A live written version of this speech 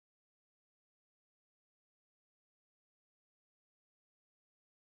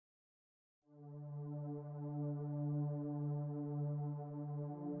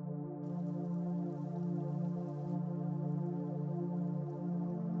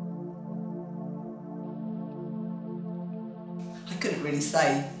I couldn't really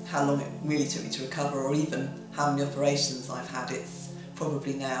say how long it really took me to recover or even how many operations I've had. It's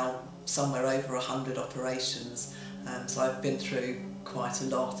probably now somewhere over 100 operations, so I've been through quite a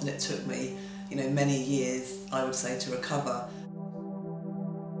lot, and it took me, many years, I would say, to recover.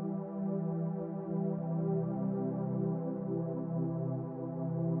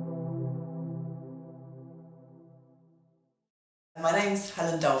 My name's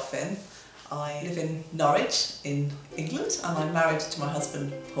Helen Dolphin. I live in Norwich in England, and I'm married to my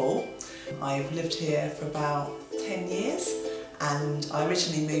husband Paul. I've lived here for about 10 years, and I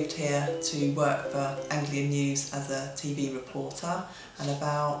originally moved here to work for Anglian News as a TV reporter, and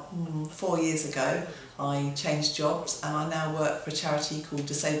about 4 years ago I changed jobs and I now work for a charity called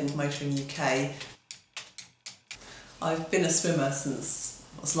Disabled Motoring UK. I've been a swimmer since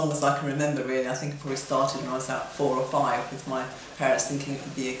as long as I can remember, really. I think I probably started when I was about 4 or 5 with my parents thinking it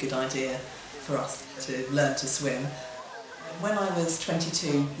would be a good idea for us to learn to swim. When I was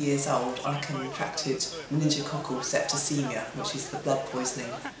 22 years old, I contracted meningococcal septicemia, which is the blood poisoning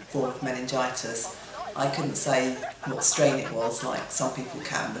form of meningitis. I couldn't say what strain it was like some people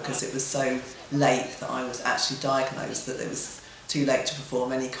can, because it was so late that I was actually diagnosed that it was too late to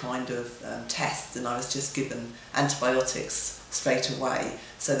perform any kind of test, and I was just given antibiotics straight away.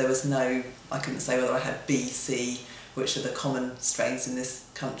 So there was no, I couldn't say whether I had B, C, which are the common strains in this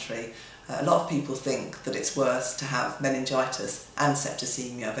country. A lot of people think that it's worse to have meningitis and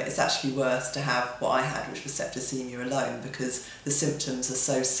septicemia, but it's actually worse to have what I had, which was septicemia alone, because the symptoms are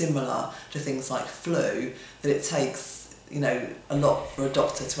so similar to things like flu that it takes a lot for a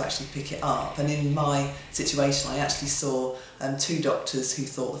doctor to actually pick it up. And in my situation, I actually saw 2 doctors who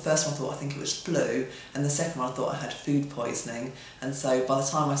thought, the first one thought I think it was flu, and the second one I thought I had food poisoning. And so by the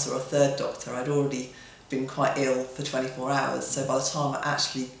time I saw a third doctor, I'd already been quite ill for 24 hours. So by the time I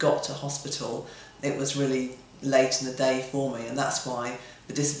actually got to hospital, it was really late in the day for me, and that's why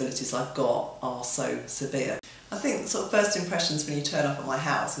the disabilities I've got are so severe. I think sort of first impressions when you turn up at my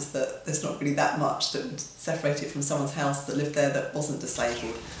house is that there's not really that much that would separate it from someone's house that lived there that wasn't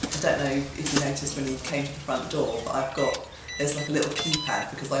disabled. I don't know if you noticed when you came to the front door, but there's like a little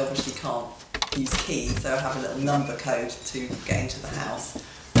keypad, because I obviously can't use keys, so I have a little number code to get into the house.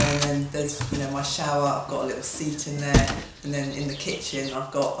 And then there's my shower, I've got a little seat in there, and then in the kitchen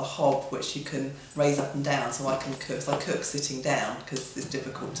I've got a hob which you can raise up and down so I can cook. So I cook sitting down because it's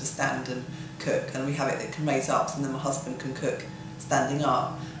difficult to stand and cook, and we have it that can raise up, and then my husband can cook standing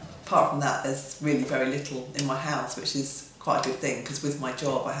up. Apart from that, there's really very little in my house, which is quite a good thing, because with my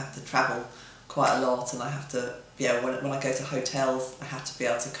job I have to travel quite a lot, and I have to, when I go to hotels I have to be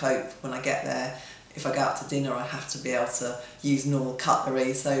able to cope when I get there. If I go out to dinner, I have to be able to use normal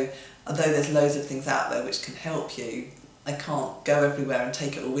cutlery. So although there's loads of things out there which can help you, I can't go everywhere and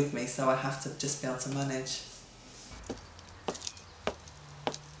take it all with me, so I have to just be able to manage.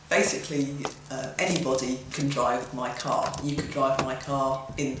 Basically, anybody can drive my car. You could drive my car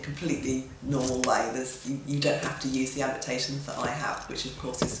in a completely normal way. You don't have to use the adaptations that I have, which of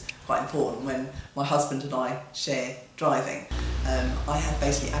course is quite important when my husband and I share driving. I have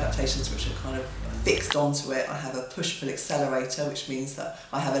basically adaptations which are kind of fixed onto it. I have a push-pull accelerator, which means that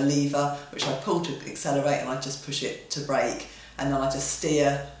I have a lever which I pull to accelerate and I just push it to brake, and then I just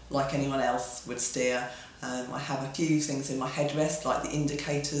steer like anyone else would steer. I have a few things in my headrest, like the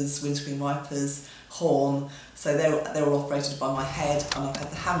indicators, windscreen wipers, horn, so they're all operated by my head, and I've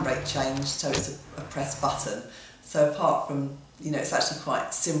had the handbrake changed, so it's a press button. So apart from, it's actually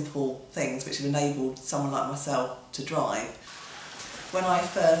quite simple things which have enabled someone like myself to drive. When I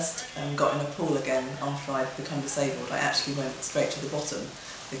first got in a pool again after I'd become disabled, I actually went straight to the bottom,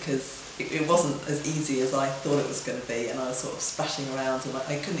 because it wasn't as easy as I thought it was going to be, and I was sort of splashing around and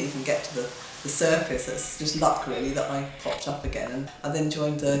I couldn't even get to the surface. It's just luck really that I popped up again. And I then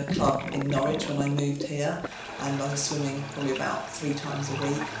joined a club in Norwich when I moved here, and I was swimming probably about 3 times a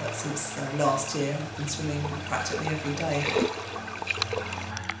week, but since last year I've been swimming practically every day.